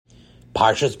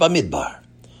Parshas Bamidbar.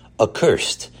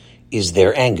 Accursed is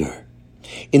their anger.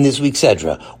 In this week's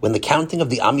Sedra, when the counting of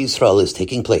the Am Yisrael is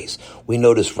taking place, we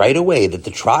notice right away that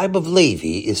the tribe of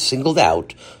Levi is singled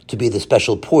out to be the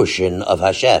special portion of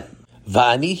Hashem.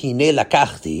 Va'ani hine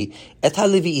lakachti et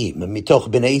haleviim mitoch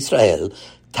bnei Israel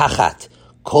tachat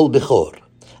kol bechor.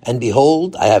 And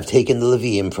behold, I have taken the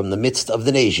Leviim from the midst of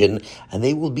the nation, and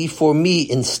they will be for me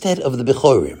instead of the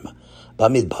Bechorim.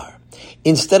 Bamidbar.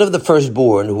 Instead of the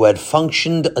firstborn who had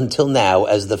functioned until now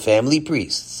as the family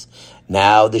priests,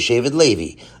 now the Shevet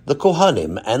Levi, the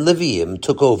Kohanim and Leviim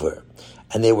took over,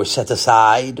 and they were set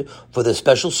aside for the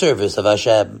special service of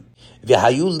Hashem.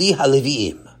 V'hayu li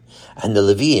haleviim. And the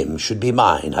Leviim should be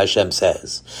mine, Hashem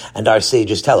says. And our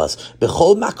sages tell us,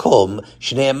 B'chol makom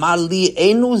shne'emar li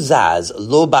enu zaz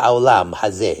lo ba'olam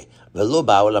hazeh v'lo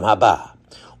ba'olam haba.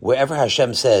 Wherever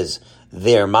Hashem says,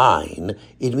 they're mine,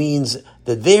 it means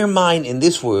that they're mine in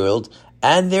this world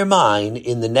and they're mine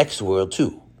in the next world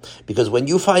too. Because when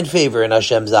you find favor in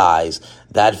Hashem's eyes,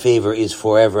 that favor is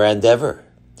forever and ever.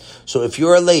 So if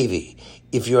you're a Levi,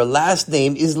 if your last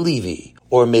name is Levi,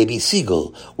 or maybe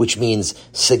Siegel, which means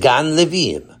Sagan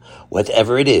Leviim,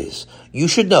 whatever it is, you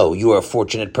should know you are a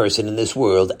fortunate person in this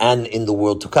world and in the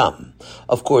world to come.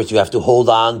 Of course, you have to hold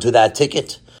on to that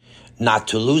ticket, not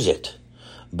to lose it.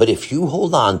 But if you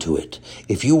hold on to it,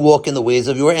 if you walk in the ways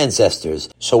of your ancestors,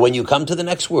 so when you come to the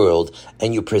next world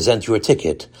and you present your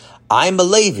ticket, I'm a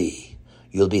Levi,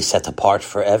 you'll be set apart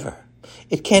forever.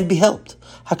 It can't be helped.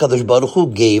 HaKadosh Baruch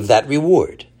Hu gave that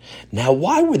reward. Now,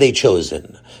 why were they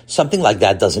chosen? Something like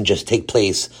that doesn't just take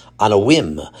place on a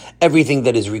whim. Everything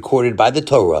that is recorded by the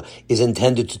Torah is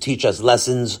intended to teach us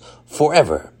lessons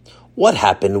forever. What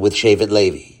happened with Shevet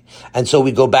Levi? And so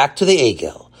we go back to the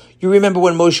Egel. You remember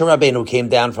when Moshe Rabbeinu came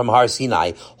down from Har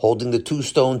Sinai holding the 2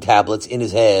 stone tablets in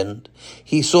his hand?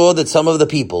 He saw that some of the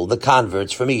people, the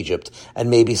converts from Egypt, and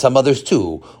maybe some others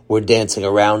too, were dancing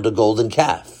around a golden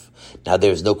calf. Now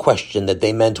there's no question that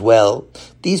they meant well.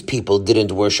 These people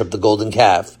didn't worship the golden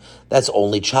calf. That's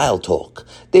only child talk.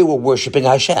 They were worshiping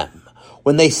Hashem.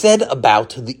 When they said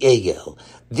about the Egel,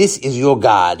 this is your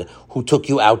God who took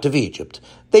you out of Egypt,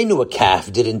 they knew a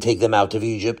calf didn't take them out of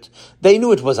Egypt. They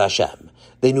knew it was Hashem.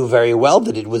 They knew very well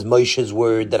that it was Moshe's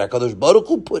word that HaKadosh Baruch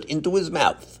Hu put into his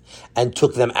mouth and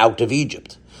took them out of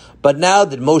Egypt. But now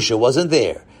that Moshe wasn't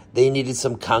there, they needed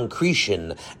some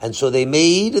concretion, and so they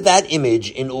made that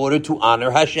image in order to honor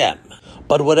Hashem.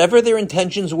 But whatever their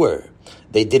intentions were,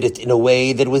 they did it in a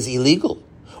way that was illegal.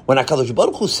 When HaKadosh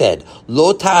Baruch Hu said,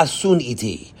 Lo ta'asun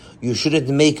iti, you shouldn't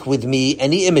make with me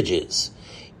any images,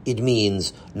 it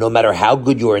means no matter how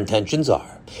good your intentions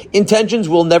are. Intentions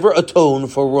will never atone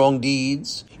for wrong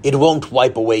deeds. It won't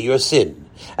wipe away your sin.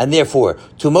 And therefore,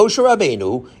 to Moshe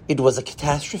Rabbeinu, it was a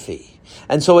catastrophe.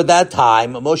 And so at that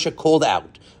time, Moshe called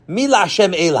out, Mi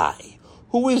Lashem Elai,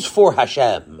 who is for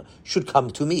Hashem, should come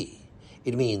to me.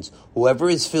 It means whoever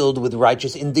is filled with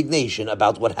righteous indignation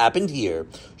about what happened here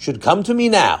should come to me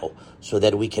now so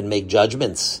that we can make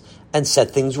judgments and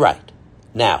set things right.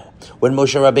 Now, when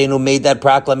Moshe Rabbeinu made that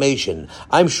proclamation,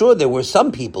 I'm sure there were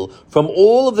some people from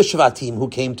all of the Shvatim who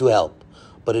came to help.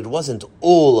 But it wasn't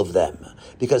all of them,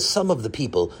 because some of the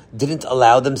people didn't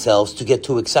allow themselves to get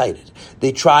too excited.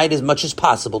 They tried as much as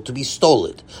possible to be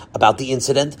stolid about the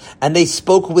incident, and they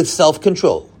spoke with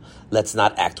self-control. Let's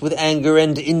not act with anger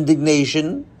and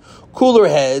indignation. Cooler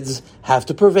heads have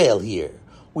to prevail here.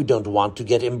 We don't want to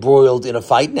get embroiled in a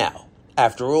fight now.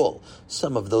 After all,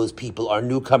 some of those people are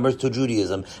newcomers to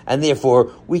Judaism, and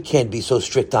therefore we can't be so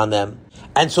strict on them.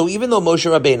 And so even though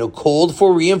Moshe Rabbeinu called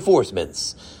for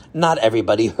reinforcements, not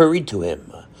everybody hurried to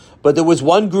him. But there was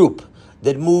one group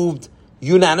that moved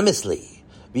unanimously.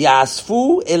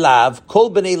 V'yasfu elav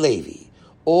kol b'nei Levi.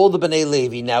 All the b'nei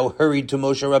Levi now hurried to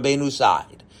Moshe Rabbeinu's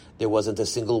side. There wasn't a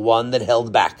single one that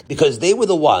held back, because they were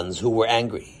the ones who were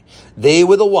angry. They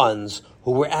were the ones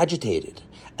who were agitated.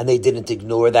 And they didn't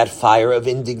ignore that fire of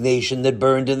indignation that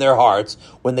burned in their hearts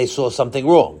when they saw something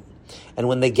wrong. And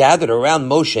when they gathered around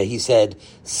Moshe, he said,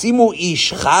 Simu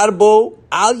ish charbo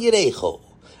al yerecho.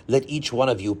 Let each one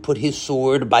of you put his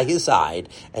sword by his side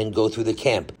and go through the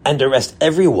camp and arrest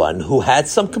everyone who had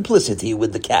some complicity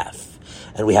with the calf.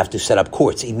 And we have to set up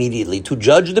courts immediately to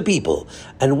judge the people,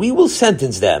 and we will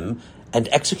sentence them and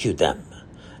execute them.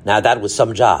 Now that was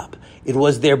some job. It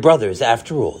was their brothers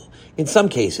after all. In some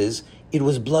cases, it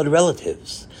was blood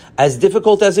relatives. As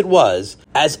difficult as it was,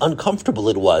 as uncomfortable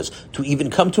it was to even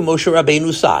come to Moshe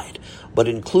Rabbeinu's side, but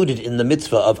included in the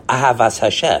mitzvah of Ahavas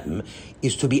Hashem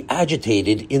is to be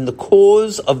agitated in the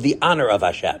cause of the honor of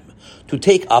Hashem, to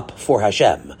take up for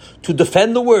Hashem, to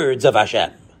defend the words of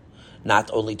Hashem. Not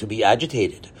only to be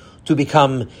agitated, to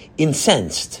become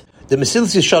incensed, The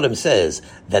Mesilas Yesharim says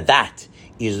that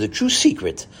is the true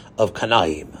secret of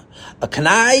Kanaim. A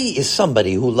Kanai is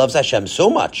somebody who loves Hashem so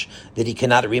much that he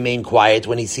cannot remain quiet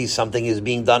when he sees something is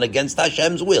being done against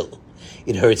Hashem's will.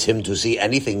 It hurts him to see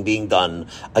anything being done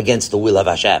against the will of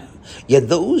Hashem. Yet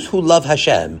those who love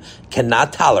Hashem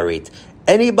cannot tolerate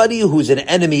anybody who's an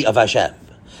enemy of Hashem.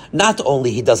 Not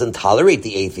only he doesn't tolerate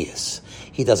the atheists,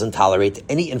 he doesn't tolerate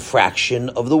any infraction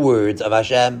of the words of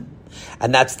Hashem.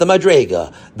 And that's the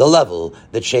madrega, the level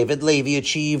that Shevet Levi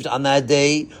achieved on that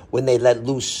day when they let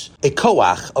loose a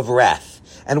koach of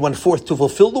wrath and went forth to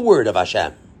fulfill the word of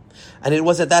Hashem. And it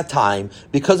was at that time,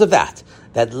 because of that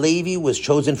Levi was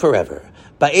chosen forever.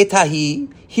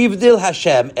 Ba'etahi hivdil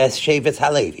Hashem es Shevet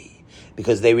HaLevi,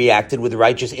 because they reacted with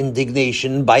righteous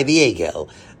indignation by the Egel.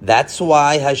 That's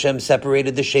why Hashem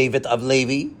separated the Shevet of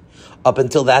Levi. Up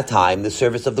until that time, the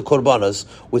service of the Korbanos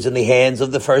was in the hands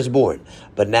of the firstborn,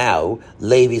 but now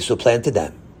Levi supplanted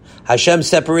them. Hashem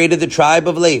separated the tribe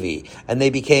of Levi, and they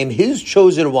became his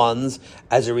chosen ones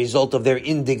as a result of their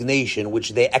indignation,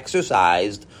 which they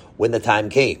exercised when the time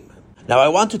came. Now I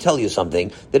want to tell you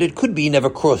something that it could be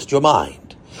never crossed your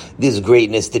mind. This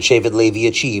greatness that Shevet Levi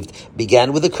achieved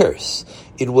began with a curse.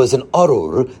 It was an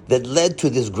arur that led to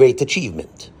this great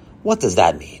achievement. What does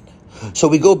that mean? So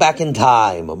we go back in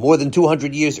time, more than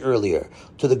 200 years earlier,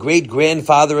 to the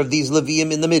great-grandfather of these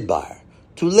Leviim in the Midbar,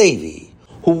 to Levi,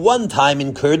 who one time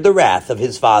incurred the wrath of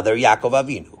his father, Yaakov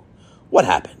Avinu. What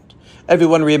happened?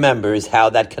 Everyone remembers how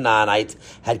that Canaanite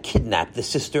had kidnapped the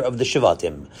sister of the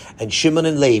Shevatim, and Shimon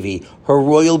and Levi, her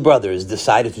royal brothers,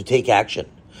 decided to take action.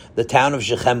 The town of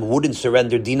Shechem wouldn't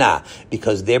surrender Dinah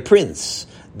because their prince,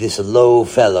 this low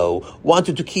fellow,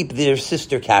 wanted to keep their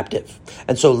sister captive.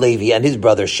 And so Levi and his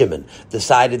brother Shimon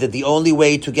decided that the only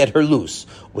way to get her loose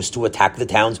was to attack the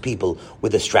townspeople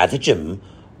with a stratagem,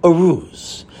 a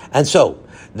ruse. And so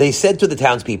they said to the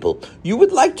townspeople, "You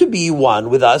would like to be one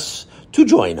with us, to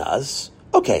join us?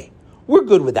 Okay, we're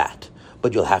good with that,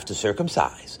 but you'll have to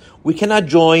circumcise. We cannot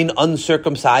join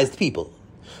uncircumcised people."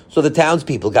 So the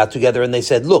townspeople got together and they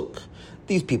said, "Look,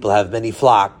 these people have many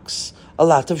flocks, a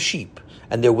lot of sheep,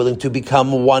 and they're willing to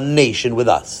become one nation with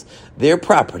us. Their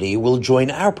property will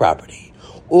join our property.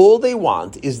 All they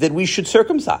want is that we should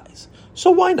circumcise.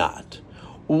 So why not?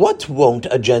 What won't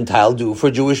a Gentile do for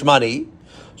Jewish money?"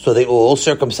 So they all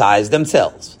circumcised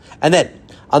themselves. And then,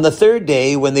 on the third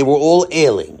day, when they were all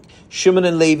ailing, Shimon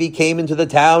and Levi came into the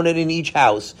town, and in each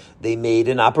house they made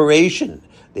an operation.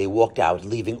 They walked out,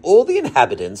 leaving all the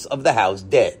inhabitants of the house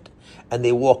dead. And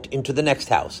they walked into the next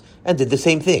house and did the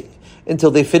same thing,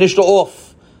 until they finished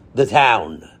off the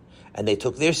town. And they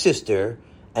took their sister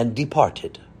and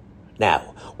departed.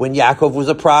 Now, when Yaakov was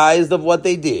apprised of what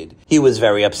they did, he was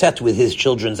very upset with his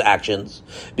children's actions,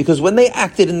 because when they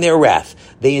acted in their wrath,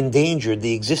 they endangered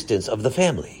the existence of the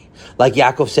family. Like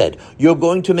Yaakov said, "You're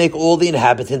going to make all the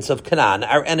inhabitants of Canaan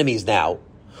our enemies now.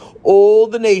 All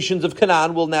the nations of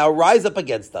Canaan will now rise up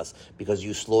against us because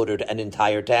you slaughtered an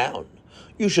entire town.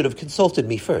 You should have consulted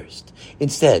me first.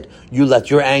 Instead, you let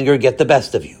your anger get the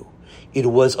best of you. It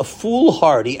was a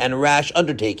foolhardy and rash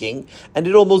undertaking, and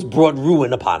it almost brought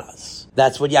ruin upon us."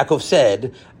 That's what Yaakov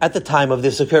said at the time of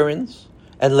this occurrence.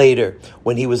 And later,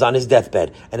 when he was on his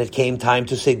deathbed and it came time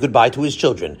to say goodbye to his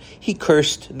children, he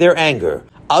cursed their anger.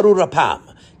 Arur apam,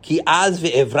 ki az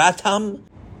ve'evratam,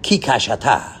 ki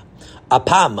kashata.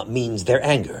 Apam means their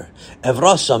anger.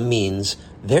 Evrosam means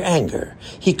their anger.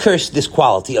 He cursed this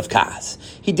quality of kas.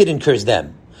 He didn't curse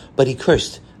them, but he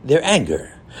cursed their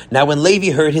anger. Now when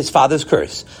Levi heard his father's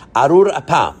curse, Arur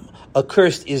apam,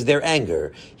 accursed is their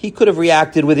anger, he could have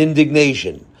reacted with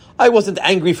indignation. "I wasn't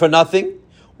angry for nothing.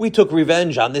 We took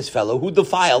revenge on this fellow who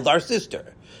defiled our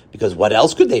sister." Because what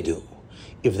else could they do?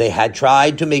 If they had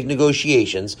tried to make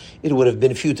negotiations, it would have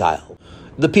been futile.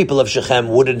 The people of Shechem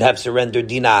wouldn't have surrendered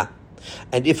Dinah.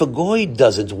 And if a goy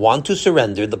doesn't want to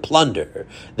surrender the plunder,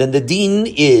 then the din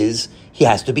is he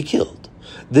has to be killed.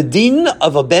 The din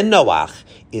of a ben Noach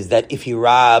is that if he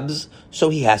robs, so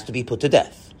he has to be put to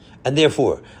death. And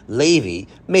therefore, Levi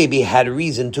maybe had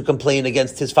reason to complain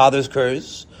against his father's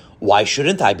curse. Why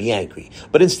shouldn't I be angry?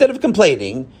 But instead of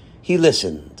complaining, he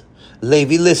listened.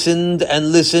 Levi listened,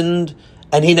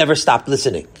 and he never stopped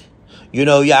listening. You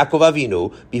know, Yaakov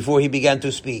Avinu, before he began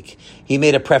to speak, he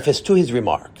made a preface to his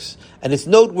remarks. And it's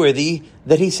noteworthy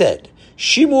that he said,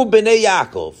 "Shimu b'nei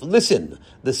Yaakov," listen,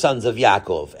 the sons of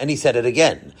Yaakov. And he said it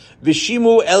again,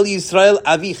 "V'shimu el Yisrael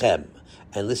avichem,"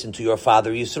 and listen to your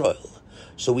father Yisrael.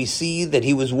 So we see that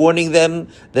he was warning them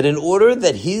that in order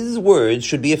that his words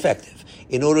should be effective,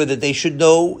 in order that they should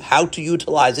know how to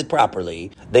utilize it properly,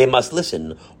 they must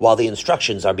listen while the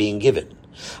instructions are being given.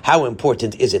 How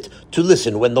important is it to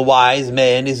listen when the wise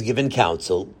man is given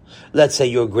counsel? Let's say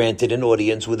you're granted an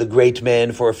audience with a great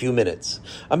man for a few minutes.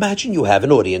 Imagine you have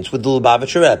an audience with the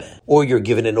Lubavitcher Rebbe, or you're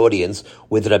given an audience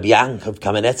with Rabbi Yankov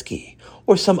Kamenetsky,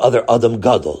 or some other Adam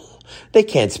Gadol. They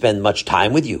can't spend much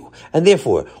time with you, and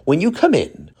therefore, when you come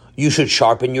in, you should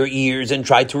sharpen your ears and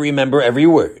try to remember every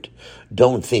word.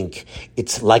 Don't think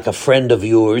it's like a friend of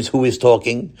yours who is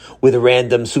talking with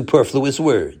random superfluous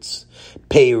words.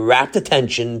 Pay rapt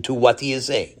attention to what he is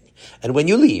saying. And when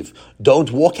you leave,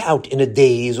 don't walk out in a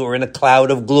daze or in a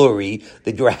cloud of glory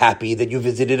that you're happy that you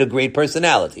visited a great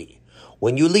personality.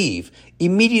 When you leave,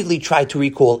 immediately try to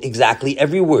recall exactly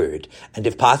every word, and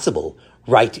if possible,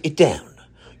 write it down.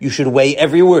 You should weigh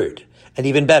every word, and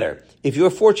even better, if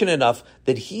you're fortunate enough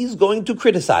that he's going to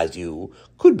criticize you,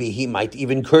 could be he might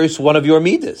even curse one of your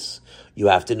midas. You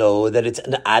have to know that it's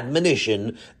an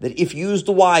admonition that if used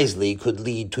wisely could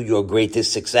lead to your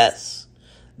greatest success.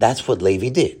 That's what Levi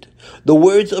did. The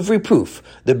words of reproof,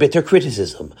 the bitter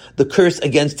criticism, the curse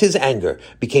against his anger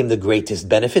became the greatest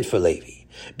benefit for Levi,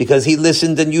 because he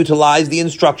listened and utilized the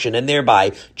instruction and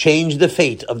thereby changed the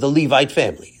fate of the Levite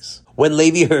families. When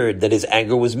Levi heard that his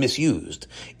anger was misused,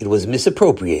 it was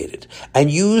misappropriated,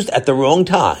 and used at the wrong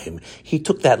time, he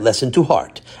took that lesson to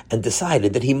heart and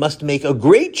decided that he must make a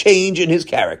great change in his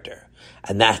character.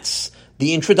 And that's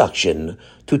the introduction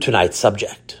to tonight's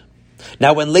subject.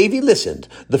 Now, when Levi listened,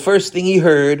 the first thing he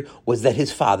heard was that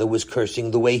his father was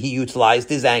cursing the way he utilized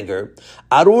his anger.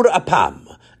 Arur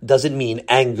apam doesn't mean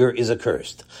anger is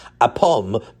accursed.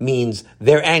 Apom means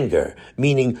their anger,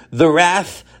 meaning the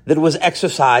wrath that was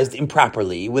exercised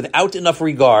improperly without enough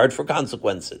regard for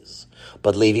consequences.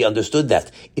 But Levi understood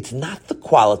that it's not the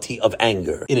quality of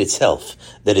anger in itself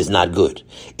that is not good.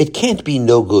 It can't be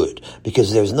no good,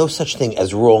 because there's no such thing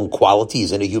as wrong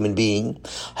qualities in a human being.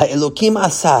 Ha'elokim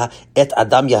asa et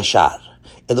adam yashar.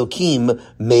 Elokim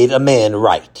made a man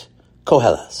right.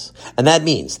 Kohelas. And that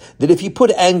means that if he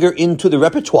put anger into the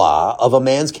repertoire of a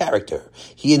man's character,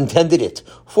 he intended it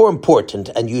for important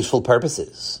and useful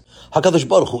purposes. HaKadosh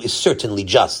Baruch Hu is certainly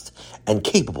just and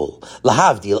capable,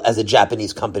 lahavdil, as a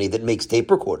Japanese company that makes tape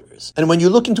recorders. And when you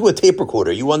look into a tape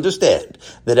recorder, you understand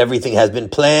that everything has been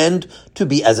planned to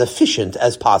be as efficient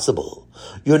as possible.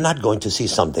 You're not going to see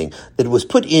something that was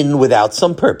put in without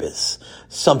some purpose,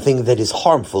 something that is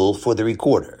harmful for the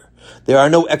recorder. There are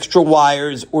no extra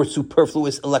wires or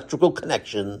superfluous electrical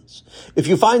connections. If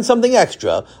you find something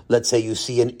extra, let's say you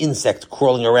see an insect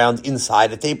crawling around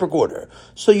inside a tape recorder,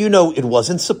 so you know it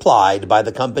wasn't supplied by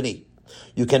the company.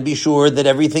 You can be sure that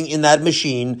everything in that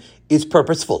machine is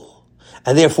purposeful.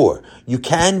 And therefore, you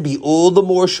can be all the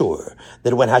more sure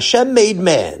that when Hashem made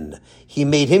man, he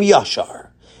made him yashar,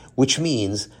 which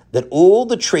means that all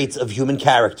the traits of human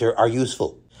character are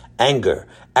useful. Anger,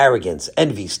 arrogance,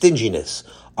 envy, stinginess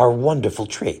are wonderful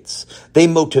traits. They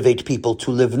motivate people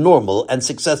to live normal and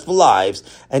successful lives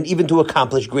and even to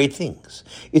accomplish great things.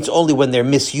 It's only when they're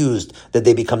misused that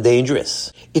they become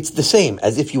dangerous. It's the same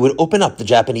as if you would open up the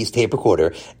Japanese tape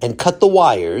recorder and cut the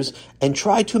wires and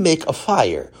try to make a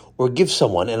fire or give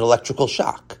someone an electrical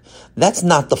shock. That's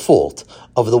not the fault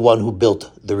of the one who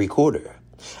built the recorder.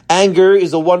 Anger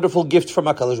is a wonderful gift from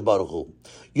HaKadosh Baruch Hu.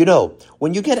 You know,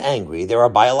 when you get angry, there are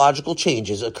biological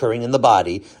changes occurring in the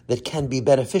body that can be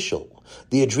beneficial.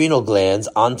 The adrenal glands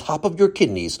on top of your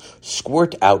kidneys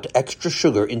squirt out extra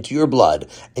sugar into your blood,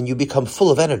 and you become full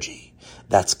of energy.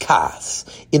 That's kas,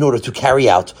 in order to carry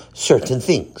out certain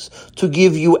things, to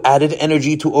give you added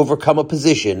energy to overcome a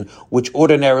position which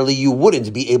ordinarily you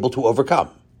wouldn't be able to overcome.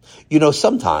 You know,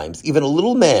 sometimes even a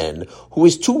little man who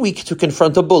is too weak to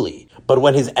confront a bully, but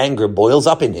when his anger boils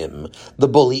up in him, the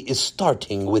bully is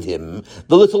starting with him.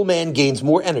 The little man gains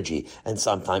more energy, and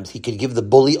sometimes he could give the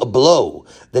bully a blow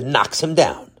that knocks him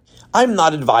down. I'm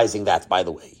not advising that, by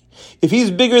the way. If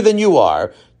he's bigger than you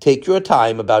are, take your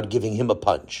time about giving him a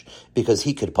punch, because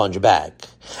he could punch back.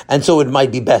 And so it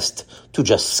might be best to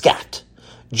just scat.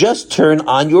 Just turn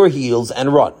on your heels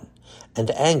and run. And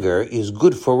anger is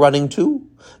good for running too.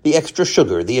 The extra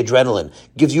sugar, the adrenaline,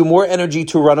 gives you more energy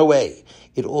to run away.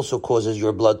 It also causes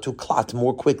your blood to clot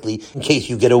more quickly in case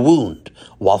you get a wound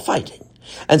while fighting.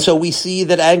 And so we see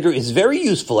that anger is very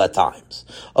useful at times.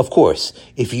 Of course,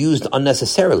 if used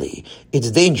unnecessarily,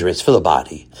 it's dangerous for the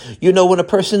body. You know, when a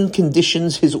person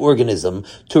conditions his organism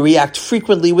to react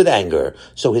frequently with anger,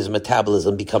 so his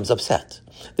metabolism becomes upset.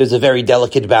 There's a very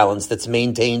delicate balance that's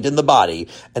maintained in the body,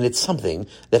 and it's something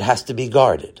that has to be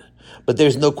guarded. But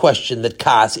there's no question that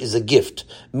kas is a gift,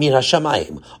 min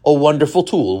hashamayim, a wonderful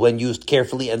tool when used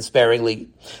carefully and sparingly,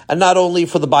 and not only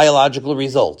for the biological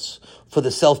results, for the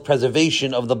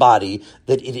self-preservation of the body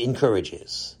that it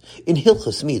encourages. In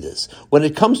Hilchos Midas, when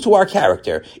it comes to our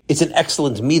character, it's an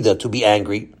excellent midah to be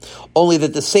angry, only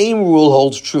that the same rule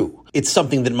holds true. It's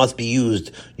something that must be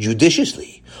used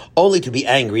judiciously, only to be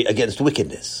angry against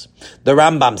wickedness. The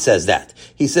Rambam says that.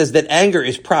 He says that anger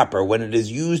is proper when it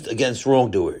is used against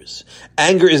wrongdoers.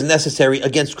 Anger is necessary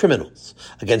against criminals,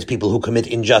 against people who commit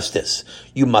injustice.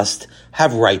 You must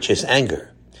have righteous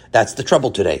anger. That's the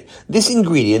trouble today. This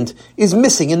ingredient is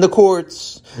missing in the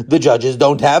courts. The judges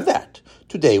don't have that.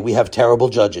 Today we have terrible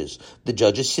judges. The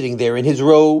judge is sitting there in his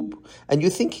robe, and you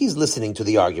think he's listening to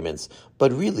the arguments,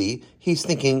 but really he's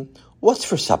thinking, what's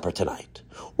for supper tonight?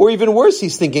 Or even worse,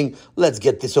 he's thinking, let's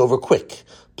get this over quick.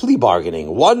 Plea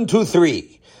bargaining, 1, 2,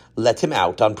 3. Let him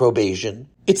out on probation.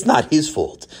 It's not his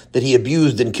fault that he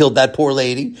abused and killed that poor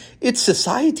lady. It's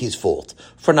society's fault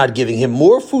for not giving him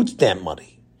more food stamp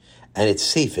money. And it's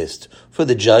safest for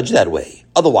the judge that way.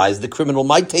 Otherwise, the criminal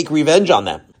might take revenge on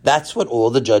them. That's what all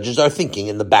the judges are thinking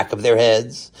in the back of their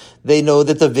heads. They know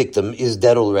that the victim is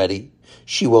dead already.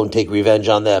 She won't take revenge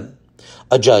on them.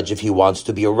 A judge, if he wants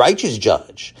to be a righteous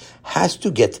judge, has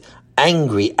to get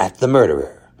angry at the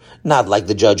murderer. Not like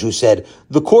the judge who said,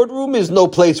 the courtroom is no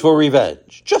place for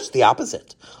revenge. Just the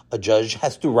opposite. A judge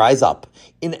has to rise up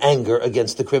in anger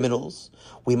against the criminals.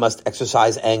 We must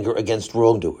exercise anger against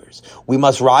wrongdoers. We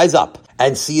must rise up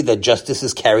and see that justice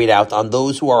is carried out on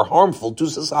those who are harmful to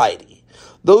society.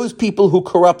 Those people who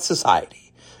corrupt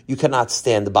society. You cannot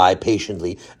stand by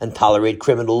patiently and tolerate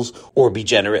criminals or be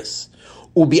generous.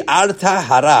 Ubi'arta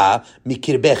hara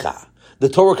mikirbecha. The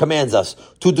Torah commands us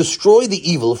to destroy the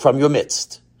evil from your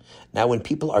midst. Now, when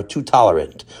people are too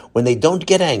tolerant, when they don't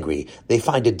get angry, they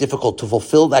find it difficult to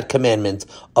fulfill that commandment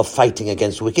of fighting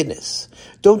against wickedness.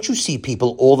 Don't you see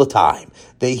people all the time?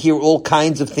 They hear all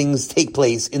kinds of things take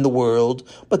place in the world,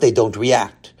 but they don't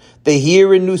react. They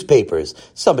hear in newspapers,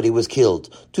 somebody was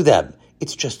killed. To them,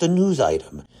 it's just a news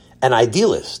item. An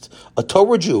idealist, a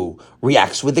Torah Jew,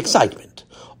 reacts with excitement.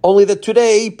 Only that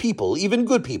today, people, even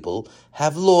good people,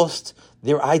 have lost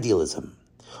their idealism.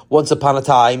 Once upon a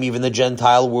time, even the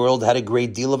Gentile world had a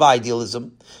great deal of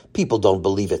idealism. People don't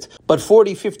believe it. But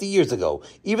 40, 50 years ago,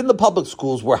 even the public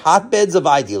schools were hotbeds of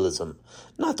idealism.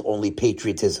 Not only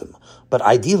patriotism, but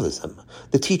idealism.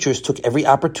 The teachers took every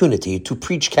opportunity to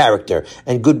preach character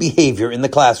and good behavior in the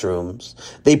classrooms.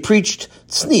 They preached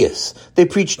tznius. They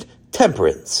preached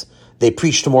temperance. They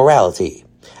preached morality.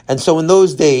 And so in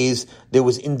those days, there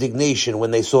was indignation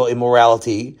when they saw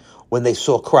immorality, when they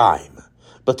saw crime.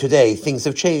 But today, things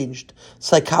have changed.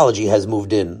 Psychology has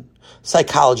moved in.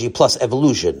 Psychology plus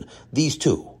evolution. These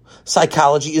two.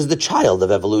 Psychology is the child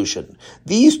of evolution.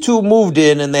 These two moved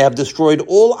in and they have destroyed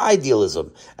all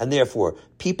idealism. And therefore,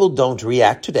 people don't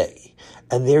react today.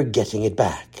 And they're getting it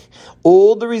back.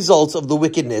 All the results of the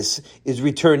wickedness is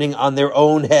returning on their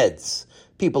own heads.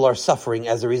 People are suffering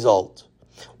as a result.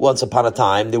 Once upon a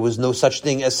time, there was no such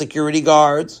thing as security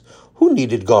guards. Who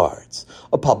needed guards?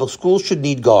 A public school should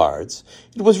need guards.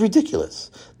 It was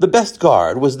ridiculous. The best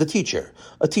guard was the teacher.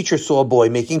 A teacher saw a boy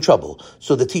making trouble,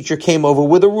 so the teacher came over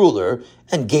with a ruler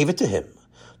and gave it to him.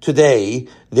 Today,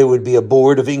 there would be a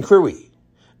board of inquiry.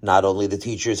 Not only the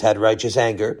teachers had righteous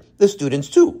anger, the students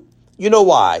too. You know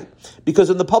why? Because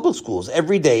in the public schools,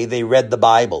 every day they read the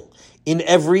Bible. In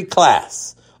every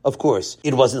class. Of course,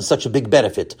 it wasn't such a big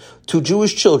benefit to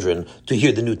Jewish children to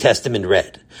hear the New Testament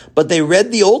read. But they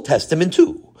read the Old Testament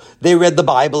too. They read the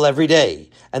Bible every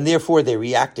day, and therefore they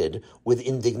reacted with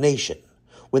indignation.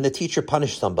 When the teacher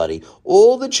punished somebody,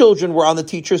 all the children were on the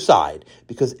teacher's side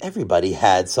because everybody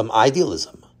had some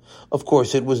idealism. Of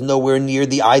course, it was nowhere near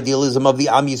the idealism of the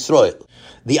Am Yisrael,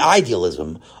 the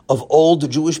idealism of old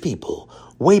Jewish people.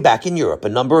 Way back in Europe, a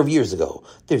number of years ago,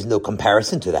 there's no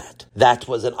comparison to that. That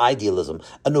was an idealism,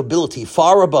 a nobility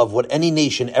far above what any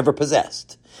nation ever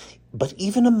possessed. But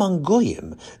even among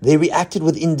Goyim, they reacted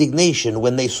with indignation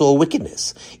when they saw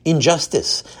wickedness,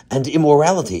 injustice, and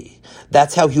immorality.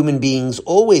 That's how human beings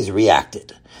always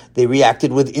reacted. They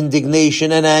reacted with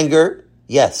indignation and anger.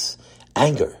 Yes,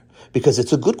 anger, because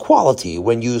it's a good quality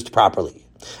when used properly.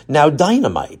 Now,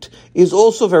 dynamite is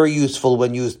also very useful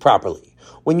when used properly.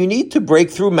 When you need to break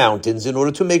through mountains in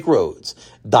order to make roads,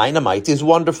 dynamite is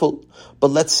wonderful. But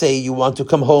let's say you want to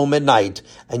come home at night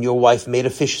and your wife made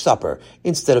a fish supper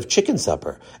instead of chicken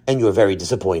supper, and you're very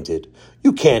disappointed.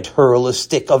 You can't hurl a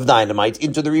stick of dynamite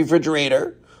into the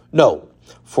refrigerator. No,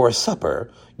 for a supper,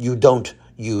 you don't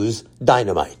use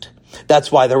dynamite.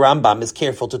 That's why the Rambam is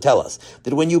careful to tell us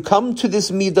that when you come to this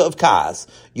midah of kaas,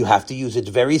 you have to use it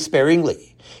very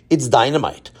sparingly. It's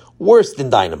dynamite, worse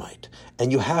than dynamite.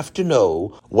 And you have to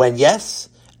know when yes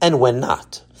and when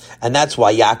not. And that's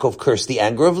why Yaakov cursed the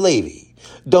anger of Levi.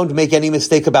 Don't make any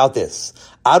mistake about this.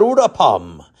 Arur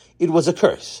apam. It was a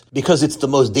curse, because it's the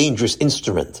most dangerous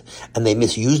instrument, and they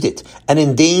misused it, and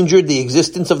endangered the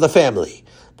existence of the family.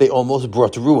 They almost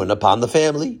brought ruin upon the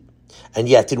family. And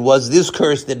yet it was this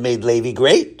curse that made Levi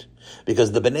great,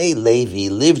 because the Bnei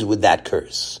Levi lived with that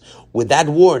curse, with that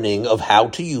warning of how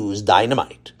to use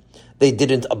dynamite. They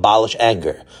didn't abolish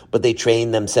anger, but they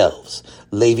trained themselves.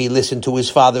 Levi listened to his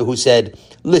father who said,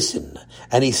 "Listen,"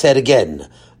 and he said again,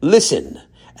 "Listen."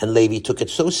 And Levi took it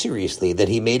so seriously that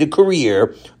he made a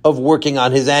career of working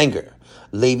on his anger.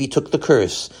 Levi took the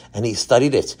curse, and he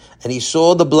studied it, and he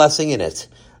saw the blessing in it,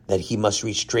 that he must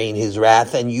restrain his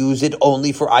wrath and use it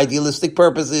only for idealistic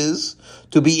purposes,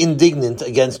 to be indignant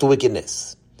against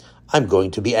wickedness. "I'm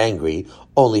going to be angry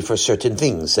only for certain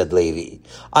things," said Levi.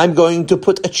 "I'm going to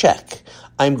put a check.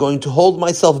 I'm going to hold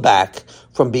myself back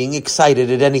from being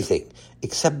excited at anything,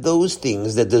 except those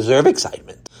things that deserve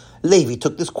excitement." Levi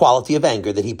took this quality of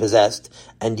anger that he possessed,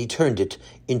 and he turned it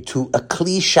into a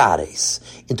kli shares,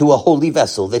 into a holy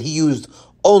vessel that he used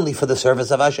only for the service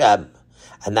of Hashem.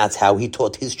 And that's how he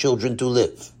taught his children to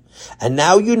live. And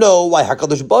now you know why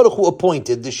HaKadosh Baruch Hu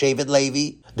appointed the Shevet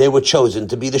Levi. They were chosen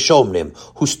to be the Shomrim,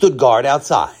 who stood guard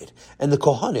outside, and the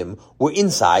Kohanim were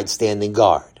inside standing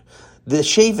guard. The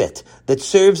Shevet that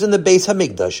serves in the Beis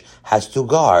Hamikdash has to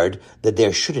guard that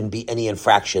there shouldn't be any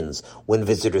infractions when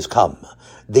visitors come.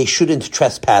 They shouldn't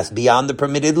trespass beyond the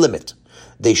permitted limit.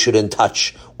 They shouldn't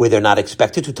touch where they're not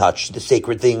expected to touch the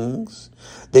sacred things.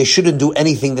 They shouldn't do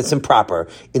anything that's improper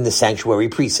in the sanctuary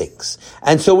precincts.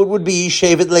 And so it would be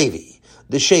Shevet Levi,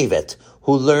 the Shevet,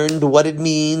 who learned what it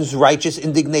means righteous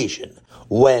indignation,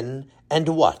 when and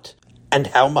what and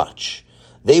how much.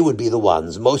 They would be the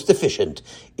ones most efficient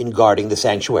in guarding the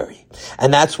sanctuary.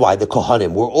 And that's why the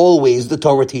Kohanim were always the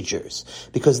Torah teachers,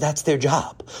 because that's their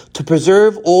job, to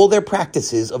preserve all their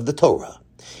practices of the Torah.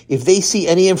 If they see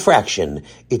any infraction,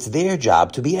 it's their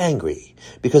job to be angry.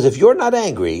 Because if you're not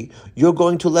angry, you're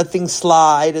going to let things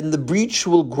slide, and the breach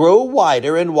will grow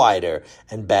wider and wider,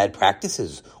 and bad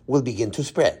practices will begin to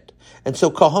spread. And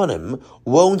so Kohanim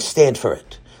won't stand for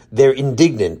it. They're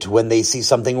indignant when they see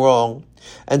something wrong.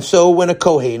 And so when a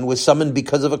Kohen was summoned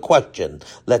because of a question,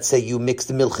 let's say you mixed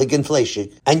milchig and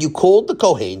fleshig, and you called the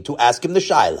Kohen to ask him the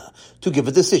shaila, to give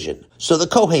a decision. So the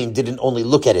Kohen didn't only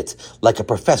look at it like a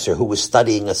professor who was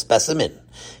studying a specimen.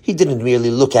 He didn't merely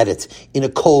look at it in a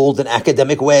cold and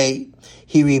academic way.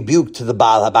 He rebuked the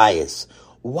Baal Habayis.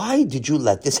 "Why did you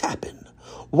let this happen?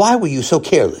 Why were you so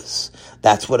careless?"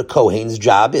 That's what a Kohen's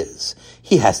job is.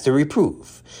 He has to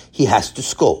reprove. He has to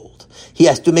scold. He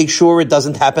has to make sure it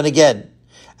doesn't happen again.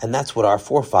 And that's what our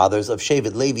forefathers of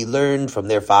Shevet Levi learned from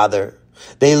their father.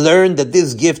 They learned that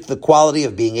this gift, the quality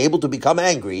of being able to become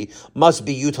angry, must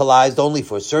be utilized only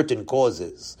for certain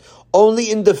causes,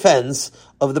 only in defense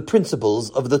of the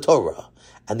principles of the Torah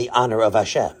and the honor of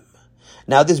Hashem.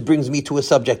 Now this brings me to a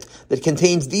subject that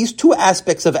contains these two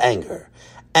aspects of anger: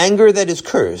 anger that is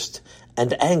cursed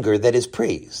and anger that is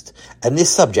praised. And this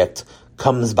subject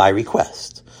comes by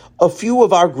request. A few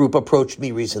of our group approached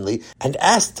me recently and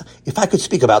asked if I could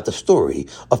speak about the story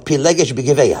of Pilegesh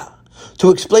B'Gibeah, to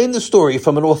explain the story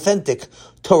from an authentic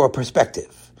Torah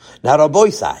perspective. Now,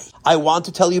 Rabboisai, I want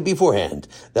to tell you beforehand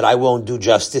that I won't do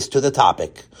justice to the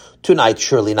topic. Tonight,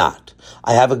 surely not.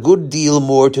 I have a good deal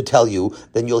more to tell you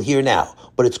than you'll hear now,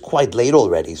 but it's quite late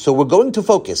already, so we're going to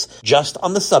focus just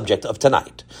on the subject of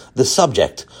tonight, the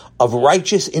subject of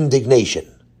righteous indignation.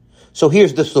 So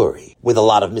here's the story, with a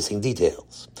lot of missing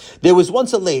details. There was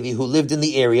once a Levi who lived in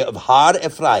the area of Har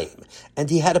Ephraim, and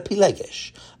he had a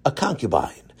Pilegesh, a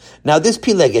concubine. Now this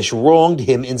Pilegesh wronged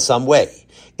him in some way.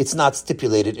 It's not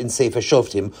stipulated in Sefer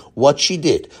Shoftim what she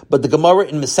did, but the Gemara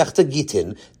in Masechta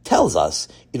Gittin tells us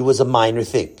it was a minor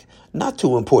thing, not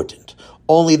too important.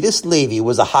 Only this Levi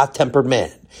was a hot-tempered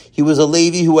man. He was a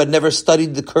Levi who had never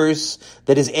studied the curse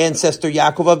that his ancestor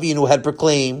Yaakov Avinu had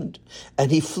proclaimed,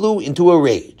 and he flew into a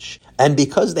rage. And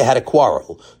because they had a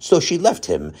quarrel, so she left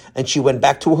him, and she went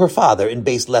back to her father in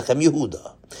Beis Lechem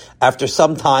Yehuda. After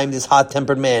some time, this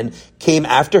hot-tempered man came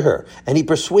after her, and he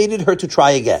persuaded her to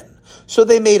try again. So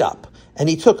they made up, and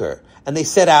he took her, and they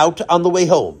set out on the way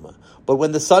home. But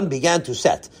when the sun began to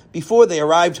set, before they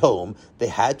arrived home, they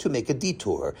had to make a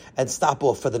detour and stop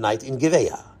off for the night in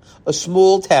Gibeah, a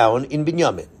small town in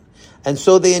Binyamin. And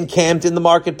so they encamped in the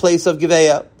marketplace of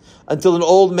Gibeah, until an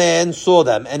old man saw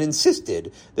them and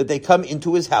insisted that they come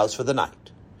into his house for the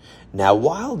night. Now,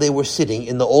 while they were sitting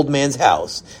in the old man's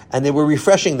house and they were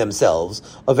refreshing themselves,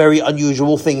 a very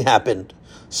unusual thing happened.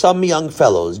 some young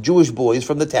fellows, Jewish boys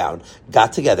from the town,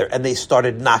 got together and they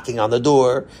started knocking on the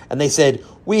door, and they said,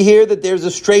 "We hear that there's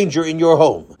a stranger in your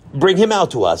home. Bring him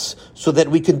out to us so that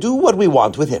we can do what we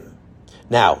want with him."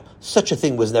 Now, such a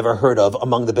thing was never heard of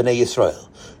among the Bnei Yisrael.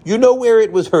 You know where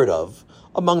it was heard of?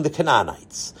 Among the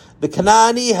Canaanites. The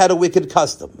Canaani had a wicked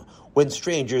custom. When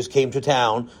strangers came to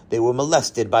town, they were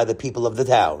molested by the people of the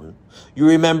town. You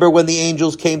remember when the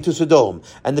angels came to Sodom,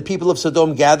 and the people of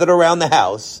Sodom gathered around the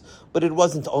house? But it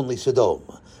wasn't only Sodom.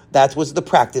 That was the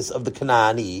practice of the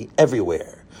Canaani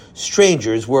everywhere.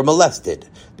 Strangers were molested.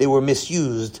 They were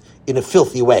misused in a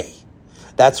filthy way.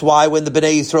 That's why when the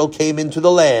Bnei Yisrael came into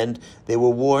the land, they were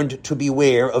warned to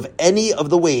beware of any of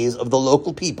the ways of the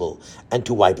local people and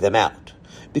to wipe them out.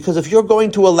 Because if you're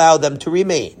going to allow them to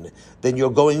remain, then you're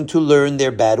going to learn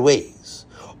their bad ways.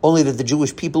 Only that the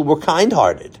Jewish people were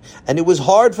kind-hearted, and it was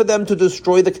hard for them to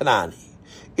destroy the Canaani.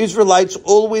 Israelites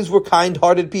always were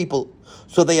kind-hearted people,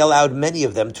 so they allowed many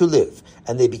of them to live,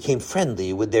 and they became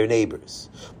friendly with their neighbors.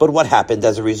 But what happened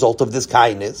as a result of this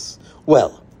kindness?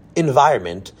 Well,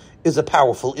 environment is a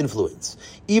powerful influence.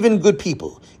 Even good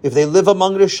people, if they live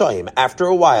among Rishoim, after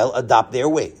a while adopt their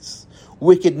ways.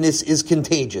 Wickedness is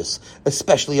contagious,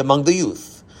 especially among the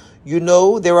youth. You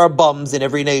know there are bums in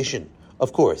every nation.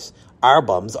 Of course, our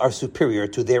bums are superior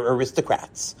to their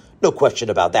aristocrats. No question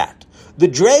about that. The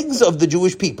dregs of the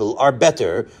Jewish people are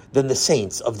better than the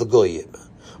saints of the Goyim.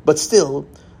 But still,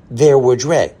 there were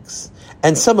dregs.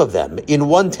 And some of them, in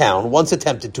one town, once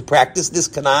attempted to practice this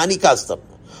Canaani custom.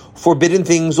 Forbidden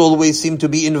things always seem to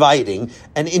be inviting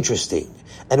and interesting.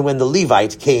 And when the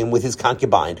Levite came with his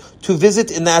concubine to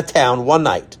visit in that town one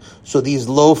night, so these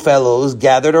low fellows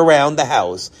gathered around the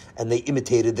house and they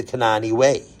imitated the Canaani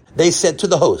way. They said to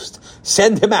the host,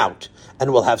 "Send him out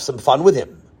and we'll have some fun with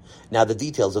him." Now the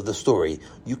details of the story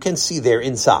you can see there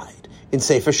inside, in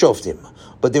Sefer Shoftim.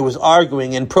 But there was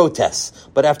arguing and protests.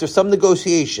 But after some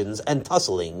negotiations and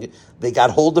tussling, they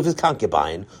got hold of his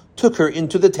concubine, took her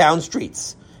into the town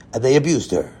streets, and they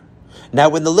abused her. Now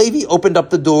when the Levi opened up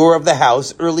the door of the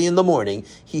house early in the morning,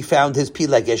 he found his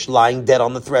Pilegesh lying dead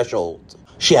on the threshold.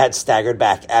 She had staggered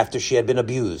back after she had been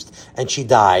abused, and she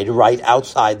died right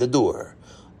outside the door.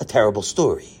 A terrible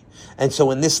story. And so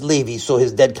when this Levi saw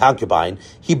his dead concubine,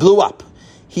 he blew up.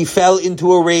 He fell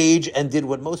into a rage and did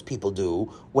what most people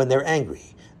do when they're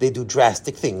angry. They do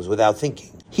drastic things without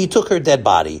thinking. He took her dead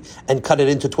body and cut it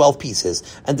into 12 pieces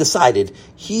and decided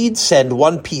he'd send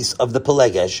one piece of the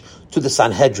Pelegesh to the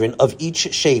Sanhedrin of each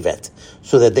Shevet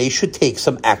so that they should take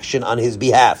some action on his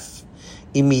behalf.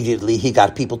 Immediately he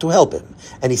got people to help him,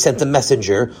 and he sent a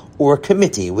messenger or a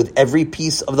committee with every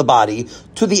piece of the body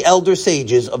to the elder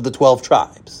sages of the 12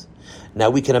 tribes. Now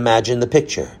we can imagine the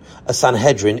picture. A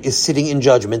Sanhedrin is sitting in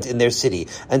judgment in their city,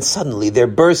 and suddenly there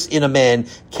bursts in a man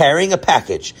carrying a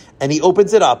package, and he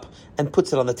opens it up and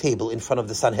puts it on the table in front of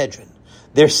the Sanhedrin.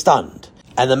 They're stunned,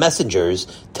 and the messengers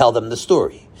tell them the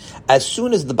story. As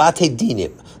soon as the Batei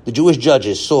Dinim, the Jewish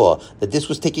judges, saw that this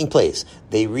was taking place,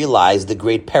 they realized the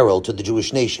great peril to the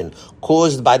Jewish nation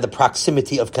caused by the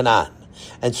proximity of Canaan.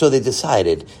 And so they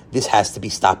decided this has to be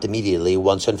stopped immediately,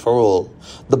 once and for all.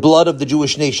 The blood of the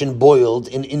Jewish nation boiled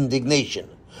in indignation.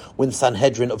 When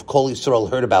Sanhedrin of Kol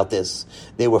Yisrael heard about this,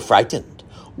 they were frightened.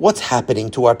 What's happening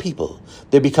to our people?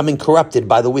 They're becoming corrupted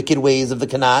by the wicked ways of the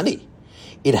Canaani.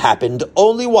 It happened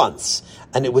only once,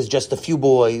 and it was just a few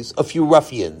boys, a few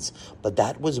ruffians, but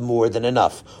that was more than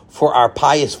enough for our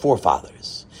pious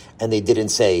forefathers. And they didn't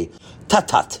say,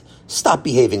 "Tut, stop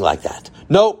behaving like that."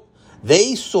 No,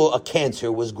 they saw a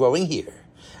cancer was growing here.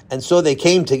 And so they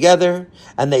came together,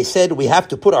 and they said, "We have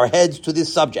to put our heads to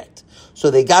this subject." So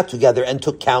they got together and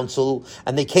took counsel,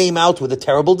 and they came out with a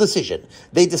terrible decision.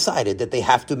 They decided that they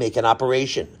have to make an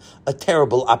operation, a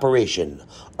terrible operation,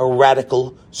 a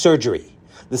radical surgery.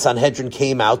 The Sanhedrin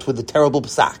came out with a terrible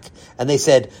psak, and they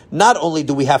said, not only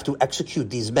do we have to execute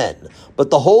these men, but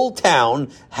the whole town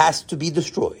has to be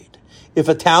destroyed. If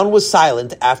a town was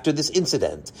silent after this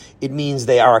incident, it means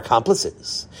they are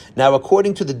accomplices. Now,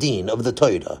 according to the Din of the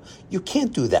Torah, you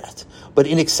can't do that. But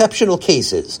in exceptional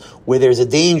cases, where there's a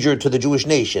danger to the Jewish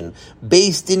nation,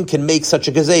 Beis Din can make such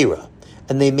a gezerah.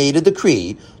 And they made a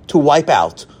decree to wipe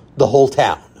out the whole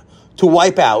town, to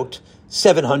wipe out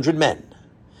 700 men.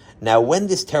 Now, when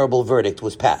this terrible verdict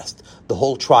was passed, the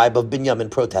whole tribe of Binyamin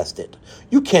protested.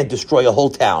 You can't destroy a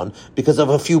whole town because of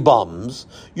a few bums.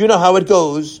 You know how it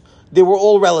goes. They were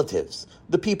all relatives.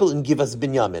 The people in Givas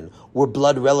Binyamin were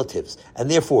blood relatives,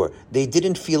 and therefore they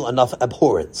didn't feel enough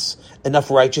abhorrence, enough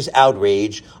righteous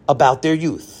outrage about their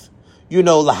youth. You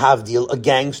know, lahavdil, a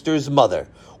gangster's mother,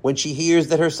 when she hears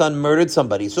that her son murdered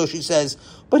somebody, so she says,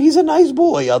 "But he's a nice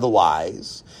boy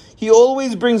otherwise. He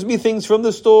always brings me things from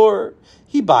the store.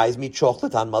 He buys me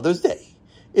chocolate on Mother's Day.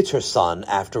 It's her son,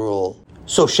 after all.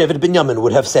 So Shevet Binyamin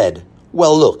would have said,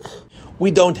 well, look,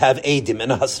 we don't have Eidim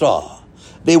and Hasra.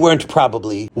 They weren't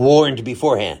probably warned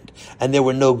beforehand, and there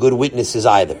were no good witnesses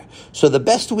either. So the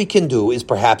best we can do is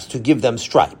perhaps to give them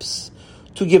stripes,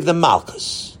 to give them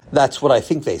malchus. That's what I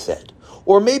think they said.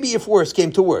 Or maybe if worse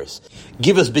came to worse,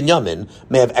 Givas Binyamin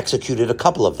may have executed a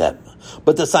couple of them.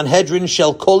 But the Sanhedrin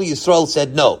Shel Kol Yisrael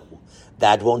said no.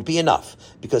 That won't be enough,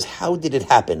 because how did it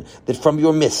happen that from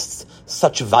your midst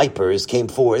such vipers came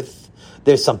forth?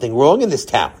 There's something wrong in this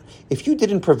town if you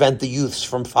didn't prevent the youths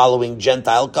from following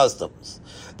Gentile customs.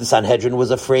 The Sanhedrin was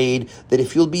afraid that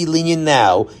if you'll be lenient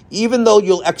now, even though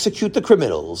you'll execute the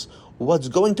criminals, what's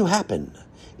going to happen?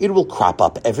 It will crop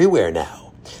up everywhere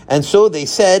now. And so they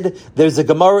said, there's a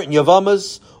Gemara in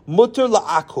Yavamas, Mutter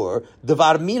la'akor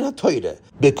devar min ha'toyre,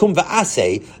 bekum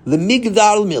va'aseh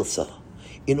lemigdal milsa.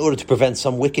 In order to prevent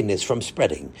some wickedness from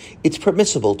spreading, it's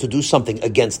permissible to do something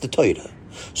against the Torah.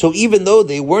 So even though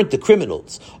they weren't the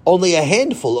criminals, only a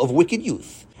handful of wicked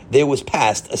youth, there was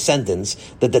passed a sentence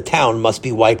that the town must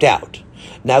be wiped out.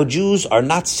 Now Jews are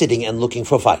not sitting and looking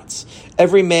for fights.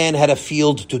 Every man had a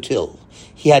field to till.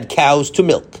 He had cows to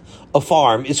milk. A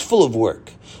farm is full of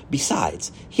work.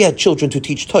 Besides, he had children to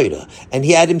teach Torah, and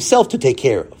he had himself to take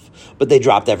care of. But they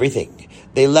dropped everything.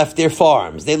 They left their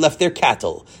farms, they left their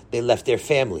cattle, they left their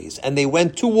families, and they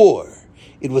went to war.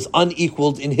 It was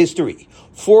unequaled in history.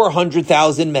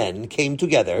 400,000 men came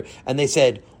together, and they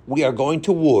said, we are going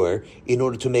to war in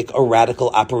order to make a radical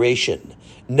operation.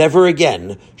 Never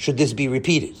again should this be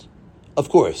repeated. Of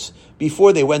course,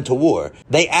 before they went to war,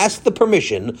 they asked the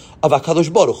permission of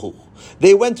HaKadosh Baruch Hu.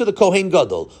 They went to the Kohen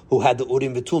Gadol, who had the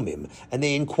Urim V'Tumim, and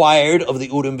they inquired of the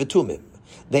Urim V'Tumim.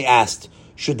 They asked,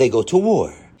 should they go to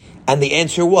war? And the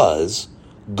answer was,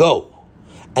 go.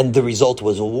 And the result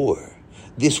was a war.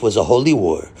 This was a holy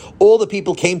war. All the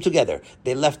people came together.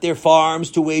 They left their farms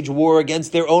to wage war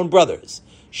against their own brothers.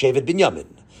 Shevet Binyamin.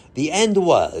 The end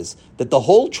was that the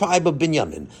whole tribe of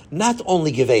Binyamin, not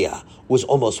only Gibeah, was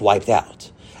almost wiped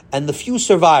out. And the few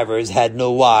survivors had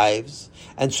no wives.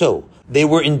 And so they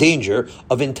were in danger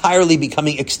of entirely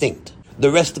becoming extinct.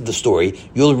 The rest of the story,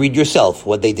 you'll read yourself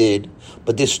what they did.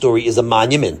 But this story is a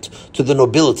monument to the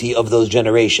nobility of those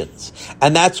generations.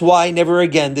 And that's why never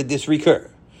again did this recur.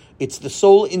 It's the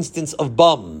sole instance of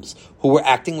bums who were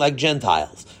acting like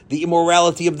Gentiles, the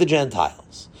immorality of the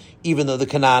Gentiles. Even though the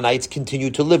Canaanites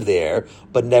continued to live there,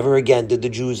 but never again did the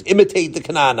Jews imitate the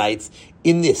Canaanites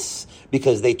in this,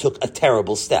 because they took a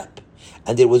terrible step.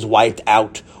 And it was wiped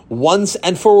out once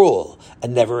and for all,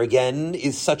 and never again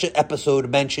is such an episode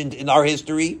mentioned in our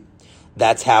history.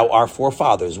 That's how our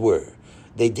forefathers were.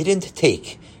 They didn't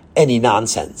take any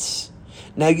nonsense.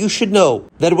 Now you should know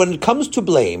that when it comes to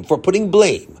blame, for putting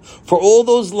blame for all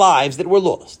those lives that were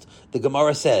lost, the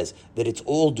Gemara says that it's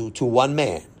all due to one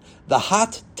man, the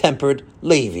hot-tempered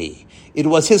Levi. It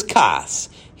was his kas,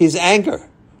 his anger.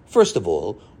 First of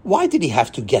all, why did he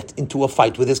have to get into a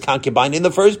fight with his concubine in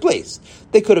the first place?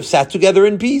 They could have sat together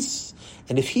in peace.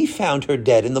 And if he found her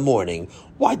dead in the morning,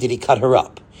 why did he cut her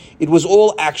up? It was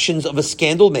all actions of a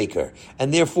scandal maker,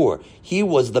 and therefore he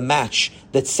was the match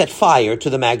that set fire to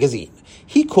the magazine.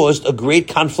 He caused a great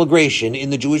conflagration in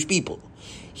the Jewish people.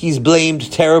 He's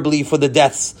blamed terribly for the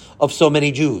deaths of so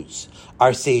many Jews.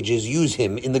 Our sages use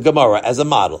him in the Gemara as a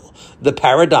model, the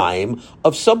paradigm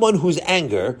of someone whose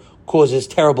anger causes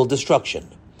terrible destruction.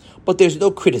 But there's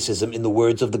no criticism in the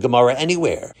words of the Gemara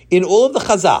anywhere. In all of the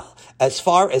Chazal, as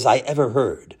far as I ever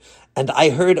heard, and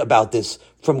I heard about this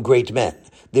from great men,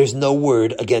 there's no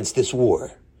word against this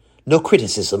war. No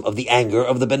criticism of the anger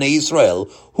of the Bnei Israel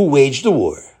who waged the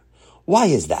war. Why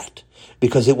is that?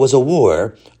 Because it was a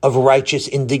war of righteous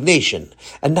indignation.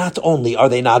 And not only are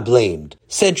they not blamed,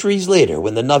 centuries later,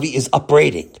 when the Navi is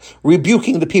upbraiding,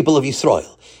 rebuking the people of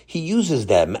Israel, he uses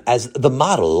them as the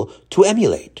model to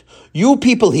emulate. You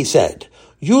people, he said,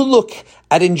 you look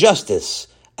at injustice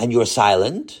and you're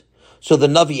silent. So the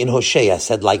Navi in Hosea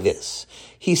said like this.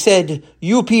 He said,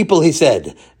 you people, he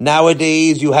said,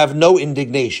 nowadays you have no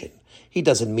indignation. He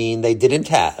doesn't mean they didn't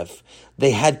have. They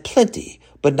had plenty,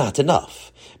 but not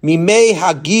enough. Mimei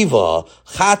hagiva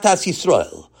chatas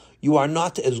Yisrael. You are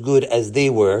not as good as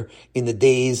they were in the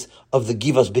days of the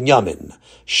Givas Binyamin.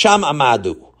 Sham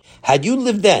amadu. Had you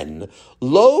lived then,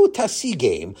 lo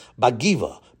tasigem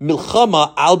bagiva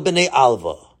milchama al bnei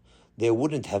alva. There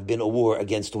wouldn't have been a war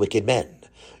against wicked men.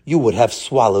 You would have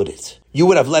swallowed it. You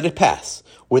would have let it pass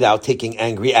without taking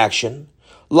angry action.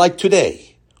 Like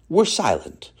today, we're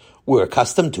silent. We're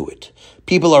accustomed to it.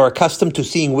 People are accustomed to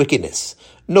seeing wickedness.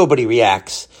 Nobody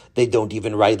reacts. They don't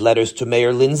even write letters to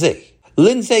Mayor Lindsay.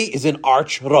 Lindsay is an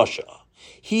arch Russia.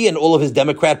 He and all of his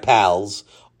Democrat pals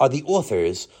are the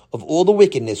authors of all the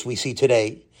wickedness we see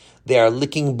today. They are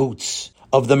licking boots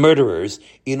of the murderers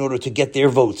in order to get their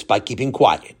votes by keeping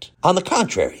quiet. On the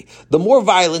contrary, the more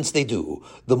violence they do,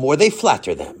 the more they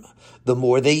flatter them, the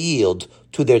more they yield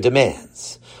to their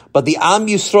demands. But the Am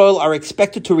Yisrael are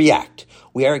expected to react.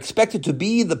 We are expected to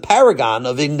be the paragon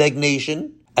of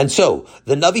indignation. And so,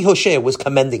 the Navi Hosea was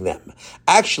commending them.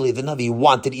 Actually, the Navi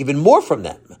wanted even more from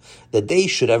them, that they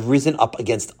should have risen up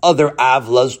against other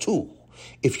Avlas too.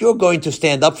 If you're going to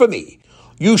stand up for me,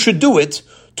 you should do it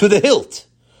to the hilt.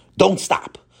 Don't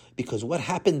stop. Because what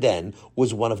happened then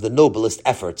was one of the noblest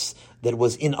efforts that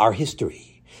was in our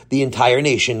history. The entire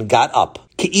nation got up,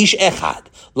 K'ish Echad,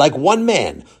 like one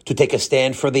man, to take a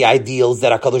stand for the ideals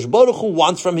that HaKadosh Baruch Hu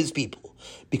wants from his people.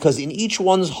 Because in each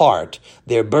one's heart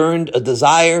there burned a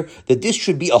desire that this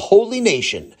should be a holy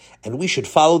nation, and we should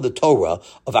follow the Torah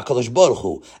of HaKadosh Baruch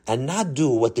Hu, and not do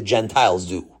what the Gentiles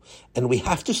do. And we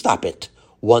have to stop it,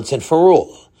 once and for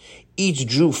all. Each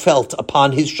Jew felt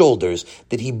upon his shoulders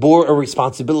that he bore a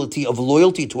responsibility of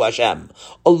loyalty to Hashem,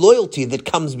 a loyalty that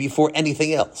comes before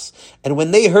anything else. And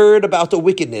when they heard about the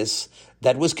wickedness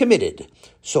that was committed,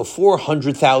 so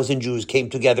 400,000 Jews came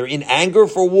together in anger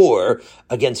for war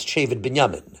against Shevet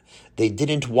Binyamin. They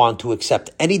didn't want to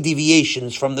accept any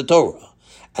deviations from the Torah.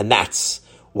 And that's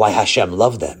why Hashem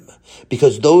loved them.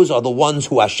 Because those are the ones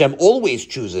who Hashem always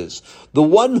chooses, the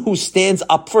one who stands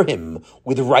up for him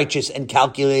with righteous and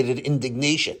calculated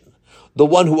indignation, the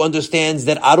one who understands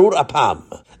that arur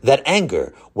apam, that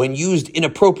anger, when used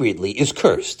inappropriately, is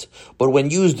cursed, but when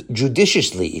used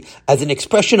judiciously as an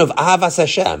expression of Ahavas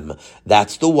Hashem,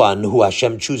 that's the one who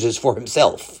Hashem chooses for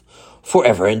himself,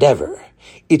 forever and ever.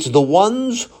 It's the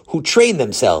ones who train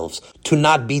themselves to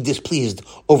not be displeased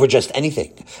over just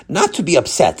anything, not to be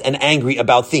upset and angry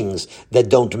about things that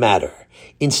don't matter.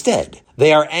 Instead,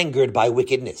 they are angered by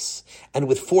wickedness, and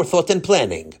with forethought and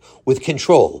planning, with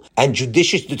control and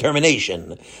judicious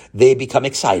determination, they become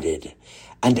excited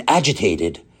and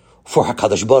agitated for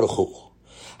HaKadosh Baruch Hu.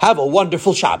 Have a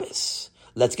wonderful Shabbos.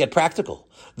 Let's get practical.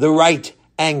 The right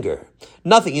anger.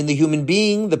 Nothing in the human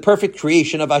being, the perfect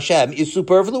creation of Hashem, is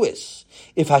superfluous.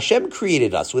 If Hashem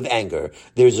created us with anger,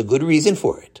 there's a good reason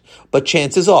for it. But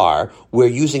chances are, we're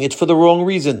using it for the wrong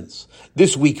reasons.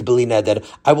 This week, B'li Neder,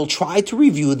 I will try to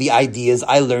review the ideas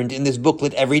I learned in this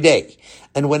booklet every day.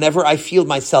 And whenever I feel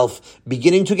myself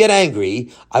beginning to get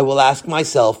angry, I will ask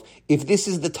myself if this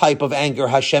is the type of anger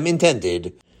Hashem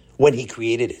intended when he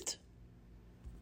created it.